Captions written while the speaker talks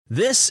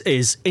This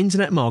is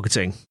Internet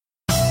Marketing.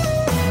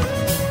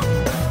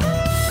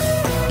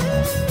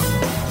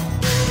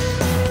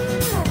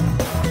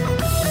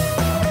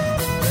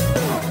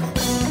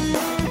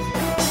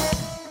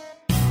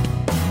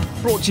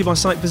 Brought to you by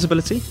Site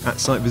Visibility at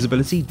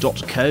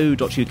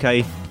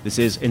sitevisibility.co.uk. This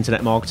is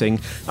Internet Marketing.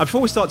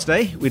 Before we start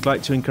today, we'd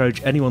like to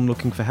encourage anyone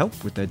looking for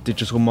help with their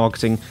digital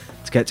marketing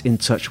to get in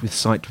touch with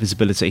Site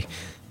Visibility.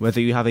 Whether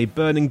you have a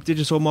burning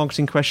digital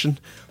marketing question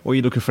or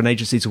you're looking for an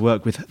agency to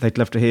work with, they'd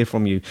love to hear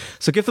from you.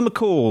 So give them a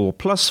call,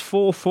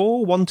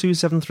 +44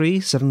 1273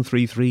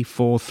 733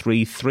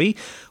 433,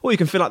 or you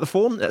can fill out the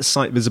form at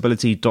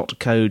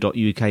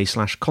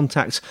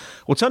sitevisibility.co.uk/contact.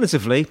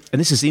 Alternatively, and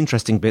this is the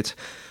interesting bit,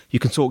 you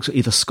can talk to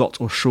either Scott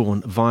or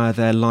Sean via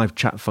their live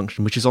chat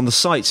function, which is on the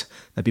site.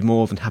 They'd be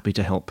more than happy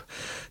to help.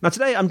 Now,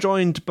 today I'm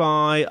joined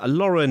by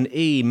Lauren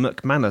E.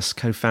 McManus,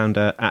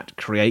 co-founder at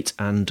Create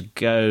and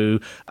Go.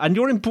 And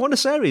you're in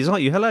Buenos Aires,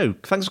 aren't you? Hello.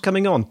 Thanks for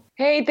coming on.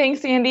 Hey,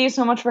 thanks, Andy,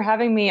 so much for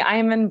having me. I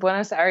am in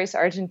Buenos Aires,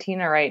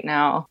 Argentina right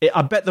now.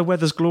 I bet the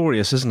weather's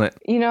glorious, isn't it?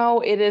 You know,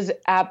 it is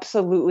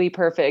absolutely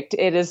perfect.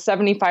 It is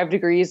 75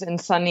 degrees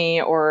and sunny,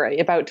 or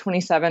about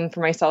 27 for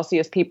my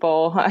Celsius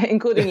people,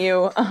 including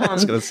you. I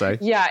was going to say.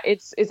 Yeah,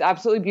 it's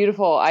absolutely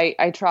beautiful.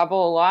 I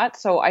travel a lot,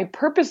 so I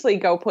purposely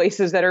go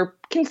places that are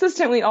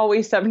consistently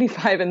always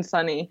 75 and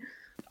sunny.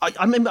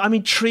 I'm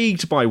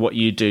intrigued by what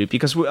you do,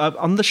 because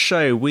on the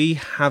show we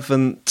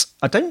haven't,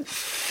 I don't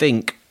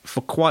think,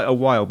 for quite a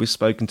while we've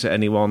spoken to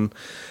anyone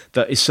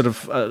that is sort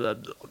of a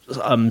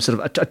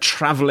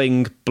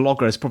traveling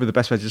blogger is probably the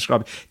best way to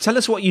describe it. Tell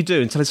us what you do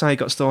and tell us how you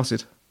got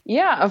started.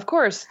 Yeah, of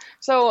course.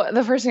 So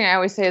the first thing I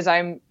always say is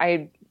I'm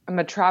a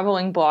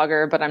traveling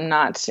blogger, but I'm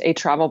not a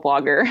travel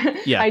blogger.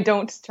 Yeah. I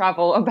don't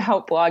travel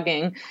about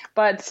blogging,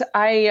 but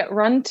I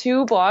run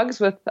two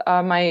blogs with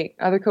my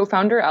other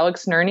co-founder,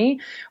 Alex Nerney.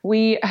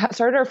 We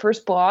started our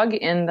first blog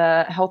in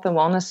the health and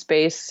wellness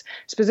space,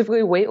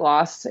 specifically weight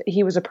loss.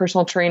 He was a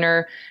personal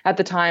trainer at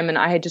the time, and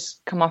I had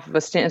just come off of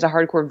a stint as a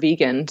hardcore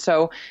vegan.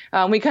 So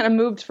we kind of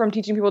moved from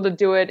teaching people to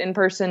do it in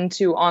person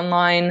to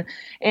online.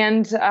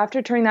 And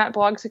after turning that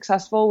blog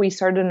successful, we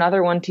started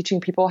another one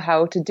teaching people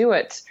how to do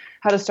it,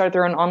 how to start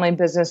their own online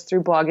business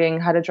through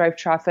blogging, how to drive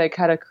traffic,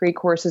 how to create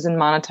courses and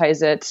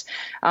monetize it.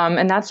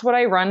 And that's what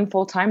I run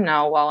full time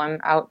now while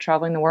I'm out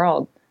traveling the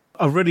world.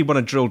 I really want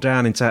to drill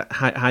down into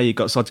how you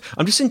got started.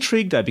 I'm just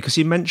intrigued there because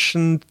you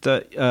mentioned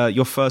that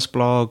your first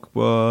blog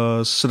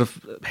was sort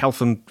of health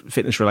and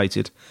fitness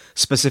related,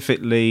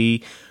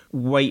 specifically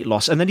weight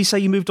loss. And then you say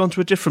you moved on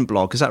to a different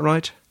blog. Is that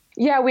right?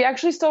 Yeah, we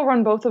actually still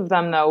run both of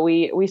them, though.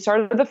 We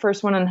started the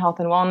first one in health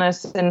and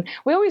wellness, and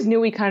we always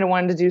knew we kind of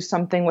wanted to do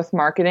something with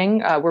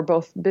marketing. We're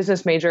both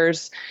business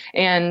majors,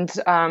 and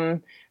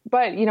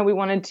but we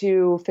wanted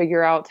to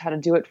figure out how to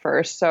do it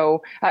first.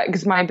 So,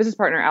 because my business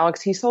partner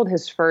Alex, he sold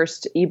his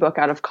first ebook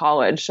out of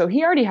college, so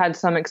he already had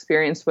some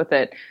experience with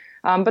it.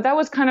 But that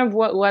was kind of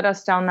what led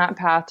us down that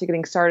path to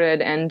getting started.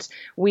 And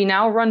we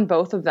now run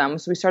both of them.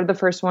 So we started the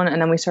first one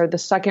and then we started the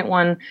second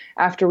one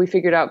after we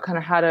figured out kind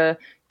of how to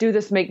do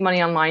this make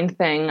money online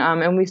thing.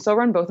 And we still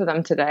run both of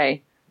them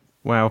today.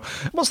 Wow.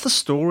 What's the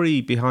story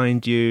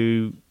behind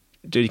you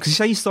doing? Because you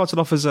say you started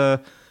off as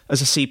a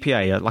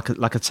CPA,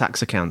 like a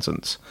tax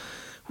accountant.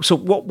 So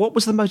what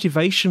was the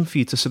motivation for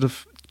you to sort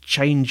of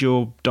change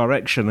your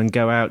direction and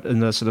go out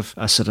in a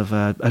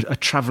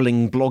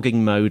traveling blogging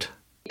mode?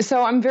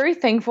 So I'm very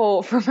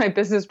thankful for my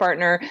business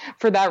partner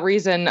for that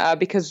reason,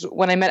 because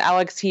when I met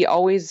Alex, he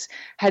always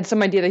had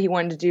some idea that he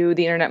wanted to do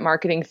the internet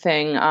marketing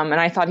thing. And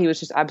I thought he was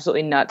just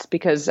absolutely nuts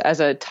because as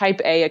a type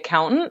A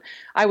accountant,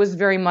 I was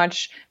very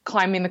much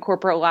climbing the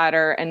corporate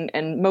ladder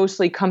and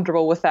mostly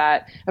comfortable with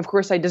that. Of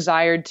course, I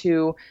desired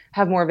to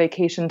have more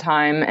vacation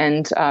time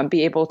and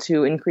be able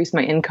to increase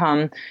my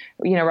income,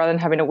 rather than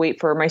having to wait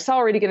for my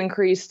salary to get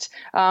increased.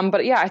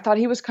 But yeah, I thought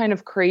he was kind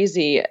of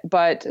crazy.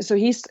 But so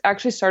he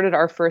actually started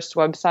our first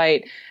website,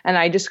 and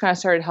I just kind of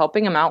started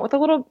helping him out with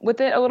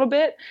it a little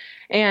bit.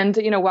 And,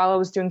 while I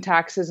was doing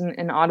taxes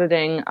and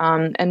auditing,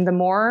 and the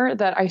more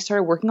that I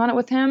started working on it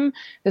with him,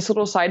 this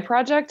little side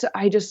project,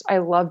 I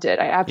loved it.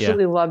 I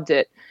absolutely loved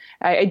it.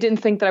 I didn't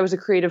think that I was a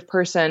creative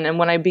person. And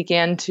when I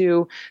began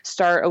to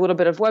start a little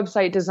bit of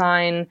website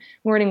design,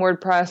 learning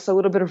WordPress, a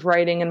little bit of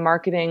writing and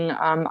marketing,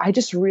 I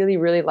just really,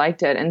 really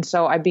liked it. And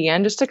so I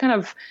began just to kind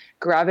of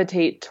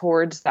gravitate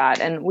towards that.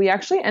 And we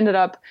actually ended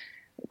up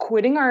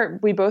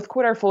we both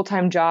quit our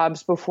full-time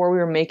jobs before we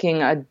were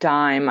making a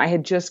dime. I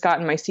had just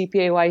gotten my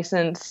CPA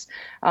license,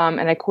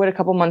 and I quit a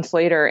couple months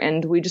later,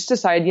 and we just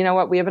decided, you know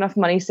what, we have enough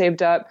money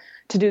saved up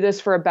to do this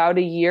for about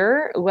a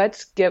year.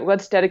 Let's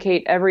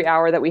dedicate every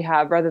hour that we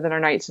have rather than our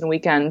nights and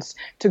weekends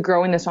to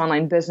growing this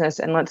online business,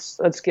 and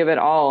let's give it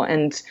all.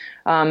 And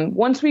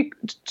once we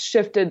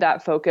shifted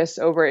that focus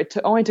over, it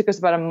only took us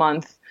about a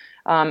month.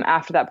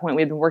 After that point,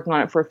 we'd been working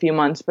on it for a few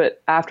months,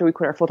 but after we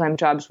quit our full-time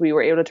jobs, we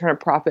were able to turn a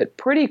profit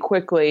pretty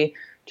quickly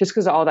just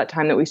because of all that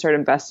time that we started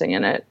investing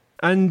in it.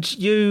 And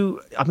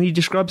you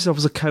describe yourself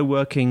as a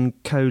co-working,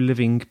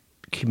 co-living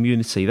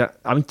community.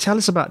 Tell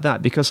us about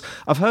that, because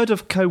I've heard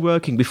of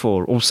co-working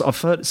before, or I've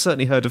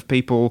certainly heard of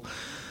people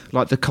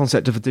like the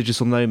concept of a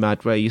digital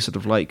nomad, where you sort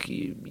of like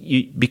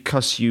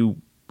because you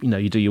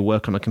do your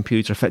work on a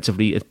computer,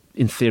 effectively,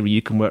 in theory,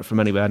 you can work from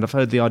anywhere. And I've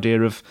heard the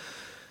idea of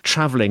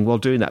traveling while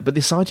doing that. But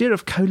this idea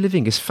of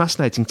co-living is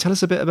fascinating. Tell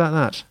us a bit about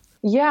that.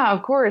 Yeah,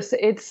 of course.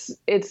 It's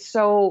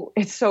so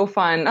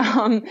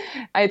fun.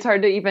 It's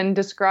hard to even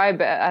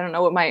describe. I don't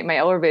know what my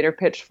elevator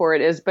pitch for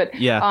it is, but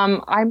yeah.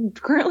 I'm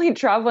currently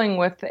traveling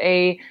with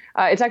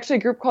it's actually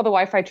a group called the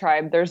Wi-Fi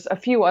Tribe. There's a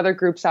few other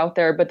groups out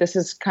there, but this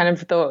is kind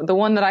of the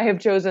one that I have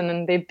chosen,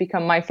 and they've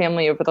become my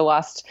family over the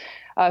last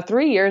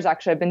 3 years.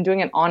 Actually, I've been doing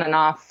it on and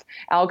off.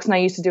 Alex and I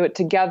used to do it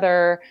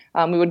together.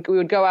 We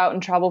would go out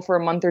and travel for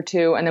a month or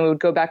two, and then we would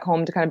go back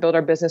home to kind of build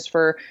our business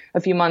for a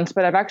few months.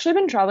 But I've actually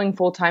been traveling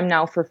full time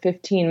now for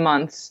 15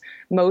 months,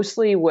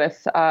 mostly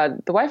with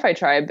the Wi-Fi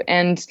Tribe.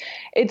 And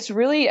it's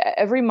really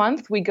every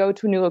month we go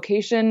to a new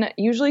location,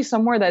 usually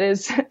somewhere that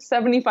is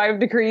 75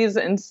 degrees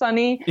and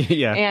sunny.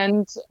 Yeah.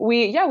 And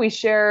we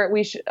share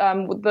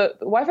the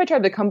Wi-Fi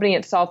Tribe, the company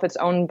itself, it's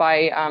owned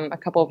by a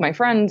couple of my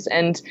friends,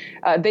 and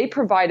they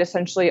provide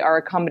essentially our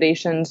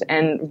accommodations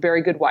and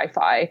very good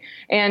Wi-Fi.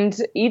 And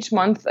each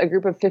month, a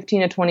group of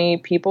 15 to 20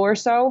 people or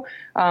so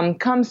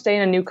come stay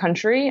in a new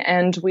country,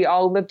 and we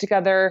all live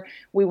together.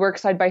 We work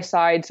side by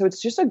side. So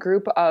it's just a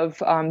group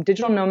of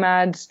digital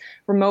nomads,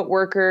 remote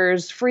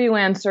workers,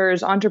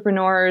 freelancers,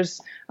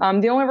 entrepreneurs.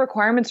 The only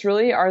requirements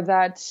really are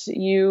that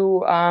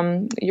you're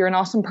an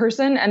awesome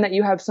person and that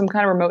you have some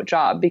kind of remote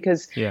job,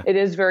 because it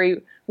is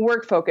very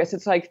work focused.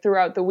 It's like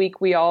throughout the week,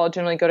 we all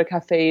generally go to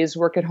cafes,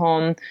 work at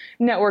home,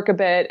 network a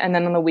bit. And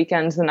then on the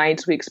weekends, the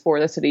nights, we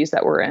explore the cities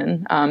that we're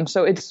in.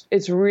 So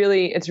it's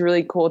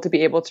really cool to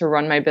be able to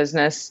run my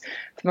business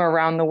from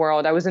around the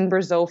world. I was in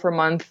Brazil for a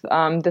month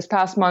this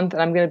past month,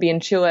 and I'm going to be in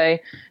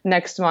Chile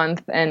next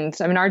month. And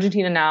I'm in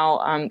Argentina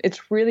now.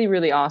 It's really,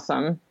 really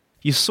awesome.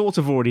 You've sort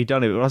of already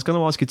done it, but I was going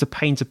to ask you to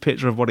paint a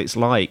picture of what it's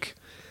like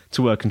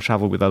to work and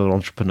travel with other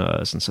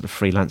entrepreneurs and sort of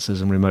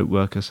freelancers and remote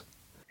workers.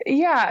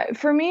 Yeah,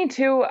 for me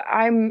too,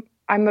 I'm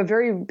a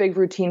very big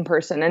routine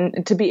person,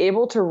 and to be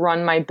able to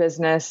run my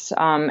business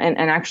and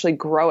actually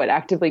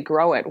actively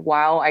grow it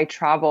while I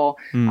travel,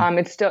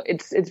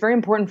 it's very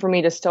important for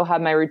me to still have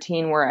my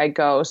routine where I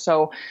go.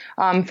 So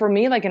for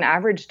me, like an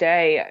average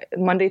day,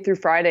 Monday through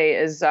Friday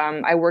is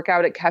I work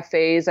out at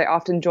cafes. I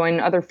often join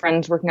other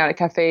friends working out at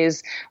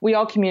cafes. We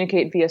all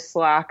communicate via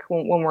Slack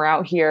when we're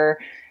out here.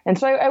 And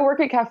so I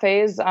work at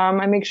cafes.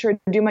 I make sure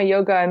to do my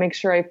yoga. I make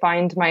sure I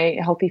find my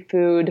healthy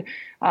food.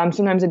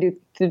 Sometimes I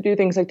do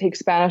things like take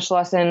Spanish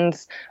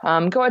lessons,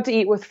 go out to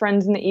eat with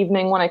friends in the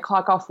evening when I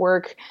clock off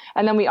work.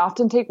 And then we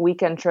often take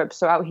weekend trips.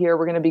 So out here,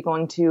 we're going to be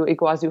going to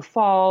Iguazu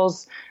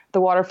Falls. The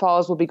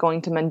waterfalls. We'll be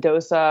going to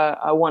Mendoza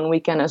one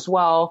weekend as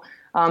well.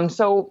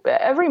 So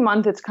every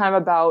month it's kind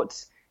of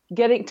about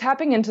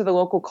tapping into the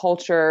local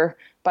culture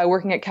by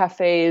working at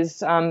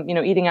cafes,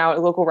 eating out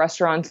at local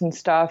restaurants and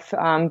stuff,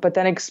 but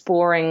then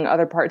exploring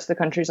other parts of the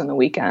countries on the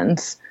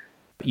weekends.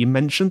 You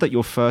mentioned that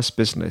your first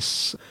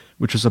business,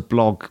 which was a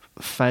blog,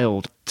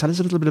 failed. Tell us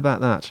a little bit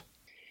about that.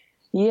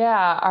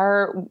 Yeah,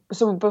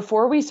 so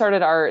before we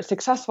started our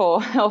successful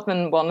health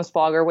and wellness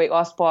blog or weight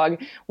loss blog,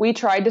 we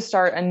tried to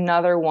start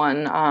another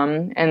one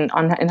in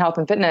health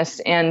and fitness.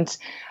 And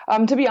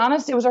to be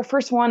honest, it was our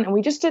first one, and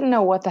we just didn't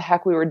know what the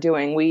heck we were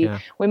doing. We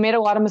made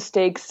a lot of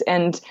mistakes,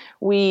 and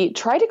we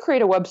tried to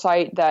create a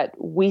website that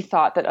we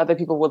thought that other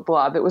people would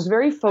love. It was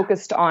very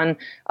focused on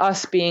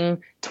us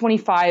being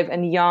 25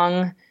 and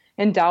young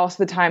in Dallas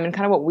at the time, and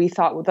kind of what we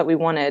thought that we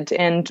wanted.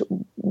 And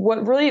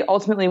what really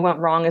ultimately went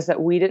wrong is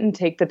that we didn't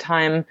take the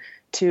time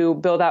to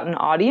build out an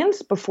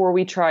audience before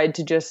we tried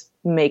to just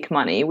make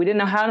money. We didn't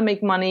know how to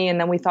make money,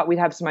 and then we thought we'd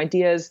have some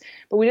ideas,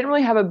 but we didn't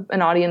really have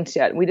an audience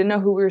yet. We didn't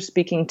know who we were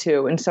speaking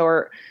to. And so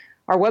our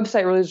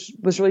website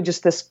was really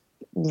just this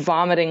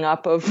vomiting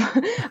up of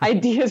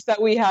ideas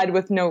that we had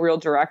with no real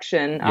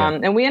direction.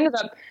 And we ended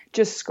up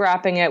just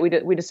scrapping it.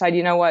 We decided,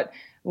 you know what?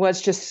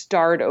 Let's just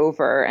start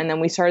over. And then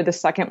we started the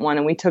second one,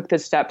 and we took the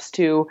steps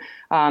to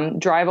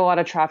drive a lot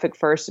of traffic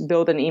first,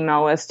 build an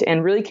email list,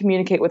 and really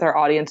communicate with our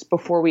audience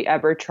before we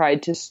ever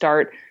tried to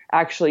start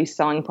actually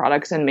selling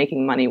products and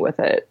making money with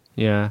it.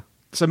 Yeah.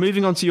 So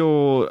moving on to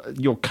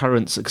your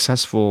current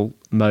successful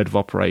mode of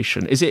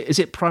operation, is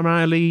it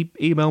primarily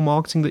email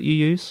marketing that you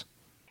use?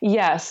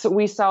 Yes,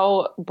 we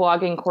sell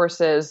blogging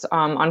courses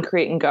on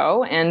Create and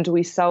Go, and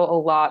we sell a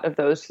lot of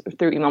those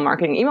through email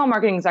marketing. Email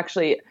marketing is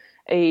actually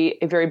a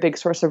very big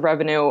source of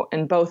revenue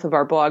in both of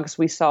our blogs.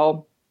 We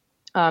sell,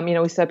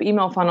 we set up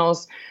email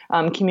funnels,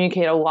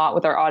 communicate a lot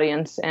with our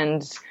audience.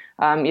 And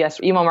yes,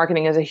 email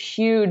marketing is a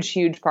huge,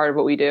 huge part of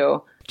what we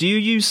do. Do you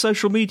use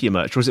social media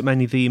much, or is it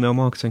mainly the email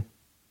marketing?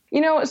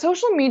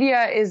 Social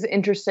media is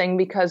interesting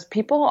because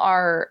people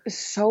are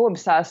so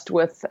obsessed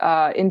with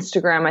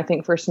Instagram, I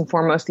think, first and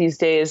foremost these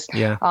days.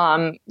 Yeah.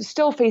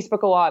 Still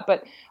Facebook a lot.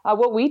 But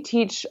what we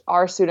teach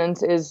our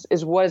students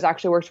is what has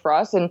actually worked for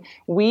us. And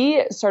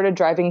we started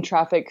driving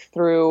traffic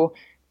through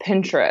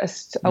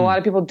Pinterest. A lot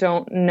of people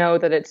don't know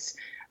that it's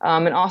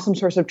an awesome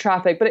source of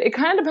traffic, but it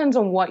kind of depends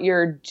on what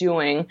you're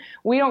doing.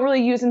 We don't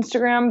really use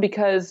Instagram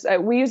because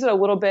we use it a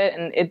little bit,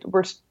 and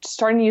we're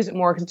starting to use it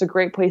more because it's a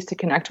great place to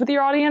connect with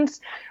your audience.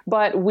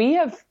 But we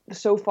have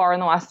so far in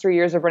the last 3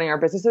 years of running our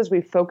businesses,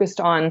 we've focused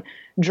on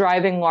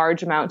driving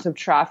large amounts of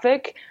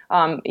traffic,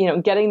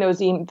 getting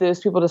those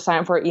people to sign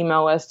up for our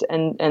email list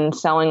and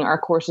selling our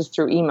courses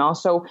through email.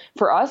 So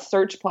for us,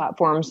 search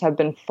platforms have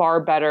been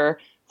far better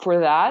for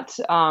that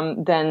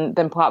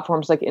than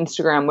platforms like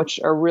Instagram, which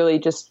are really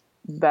just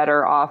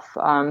better off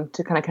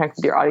to kind of connect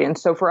with your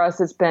audience. So for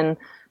us, it's been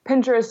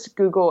Pinterest,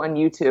 Google, and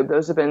YouTube.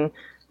 Those have been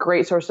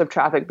great sources of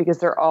traffic because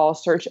they're all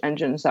search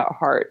engines at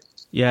heart.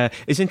 Yeah,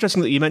 it's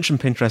interesting that you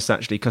mentioned Pinterest,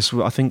 actually, because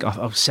I think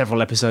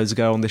several episodes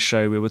ago on this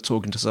show, we were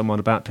talking to someone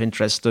about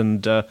Pinterest,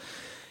 and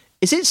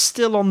is it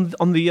still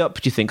on the up,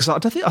 do you think?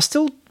 Because I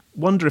still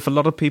wonder if a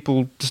lot of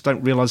people just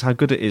don't realise how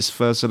good it is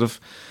for sort of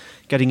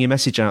getting your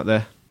message out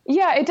there.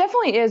 Yeah, it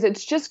definitely is.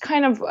 It's just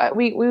kind of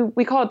we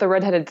call it the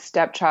redheaded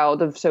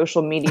stepchild of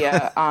social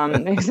media.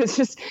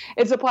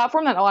 It's a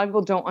platform that a lot of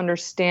people don't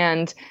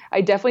understand.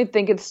 I definitely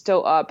think it's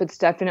still up. It's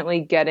definitely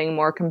getting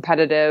more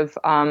competitive.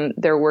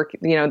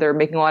 They're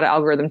making a lot of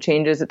algorithm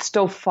changes. It's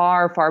still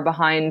far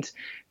behind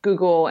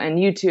Google and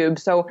YouTube.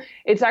 So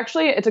it's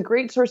a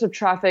great source of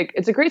traffic.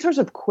 It's a great source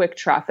of quick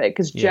traffic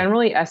because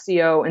generally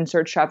SEO and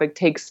search traffic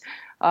takes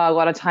a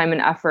lot of time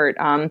and effort.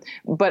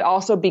 But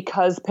also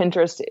because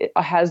Pinterest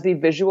has the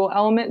visual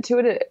element to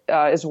it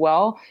as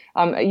well.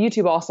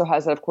 YouTube also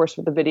has that, of course,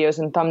 with the videos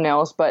and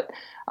thumbnails. But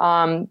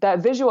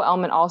that visual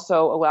element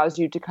also allows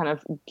you to kind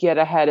of get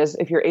ahead as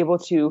if you're able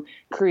to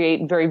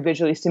create very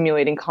visually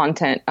stimulating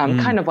content,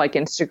 kind of like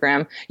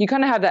Instagram. You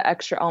kind of have that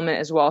extra element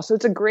as well. So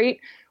it's a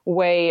great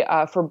way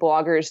for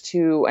bloggers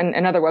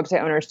and other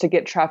website owners to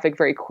get traffic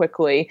very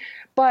quickly.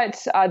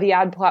 But the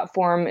ad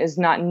platform is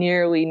not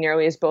nearly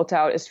as built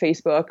out as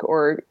Facebook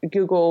or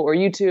Google or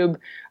YouTube.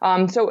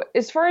 So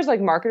as far as like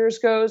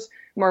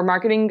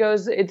marketing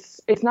goes,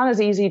 it's not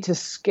as easy to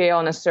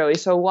scale necessarily.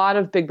 So a lot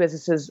of big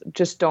businesses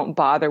just don't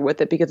bother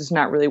with it because it's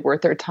not really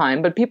worth their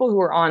time. But people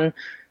who are on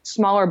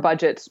smaller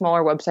budgets,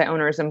 smaller website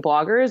owners and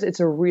bloggers,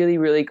 it's a really,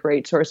 really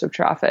great source of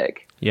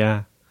traffic.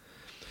 Yeah.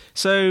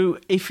 So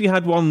if you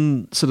had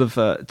one sort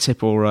of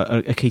tip or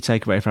a key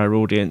takeaway for our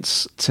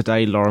audience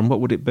today, Lauren,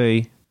 what would it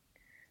be?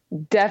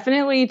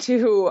 Definitely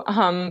to,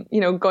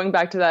 going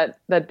back to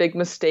that big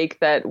mistake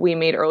that we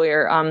made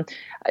earlier,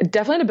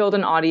 definitely to build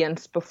an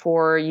audience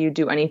before you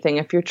do anything.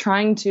 If you're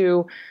trying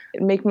to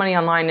make money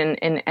online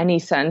in any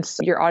sense,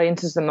 your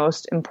audience is the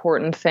most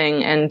important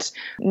thing, and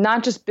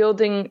not just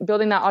building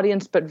that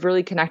audience, but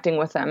really connecting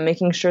with them,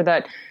 making sure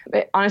that,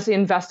 honestly,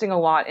 investing a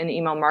lot in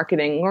email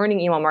marketing,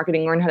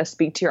 learning how to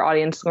speak to your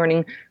audience,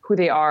 learning who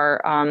they are.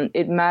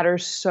 It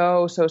matters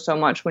so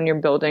much when you're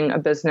building a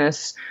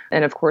business,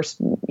 and of course,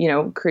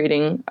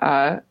 creating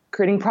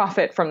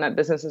profit from that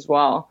business as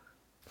well.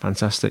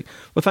 Fantastic.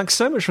 Well, thanks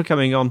so much for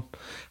coming on.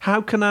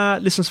 How can our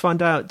listeners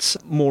find out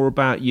more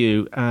about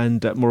you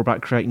and more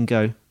about Create and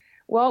Go?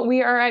 Well,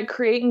 we are at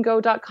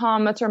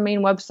createandgo.com. That's our main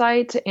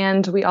website.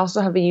 And we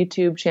also have a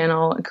YouTube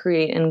channel,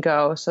 Create and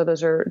Go. So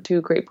those are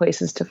two great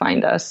places to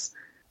find us.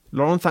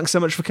 Lauren, thanks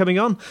so much for coming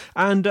on.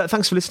 And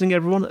thanks for listening,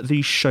 everyone.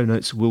 The show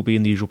notes will be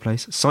in the usual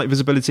place,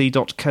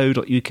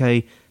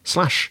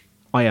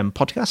 sitevisibility.co.uk/IM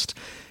podcast.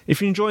 If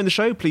you're enjoying the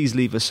show, please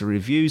leave us a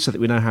review so that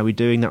we know how we're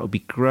doing. That would be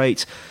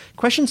great.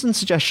 Questions and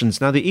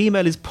suggestions. Now, the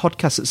email is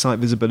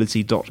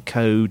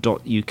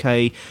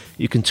podcast@sitevisibility.co.uk.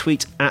 You can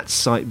tweet at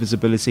Site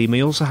Visibility.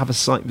 We also have a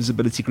Site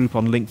Visibility group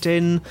on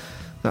LinkedIn.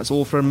 That's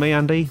all from me,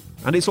 Andy.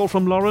 And it's all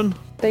from Lauren.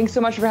 Thanks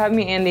so much for having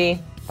me, Andy.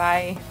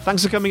 Bye.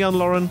 Thanks for coming on,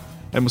 Lauren.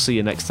 And we'll see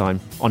you next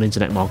time on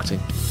Internet Marketing.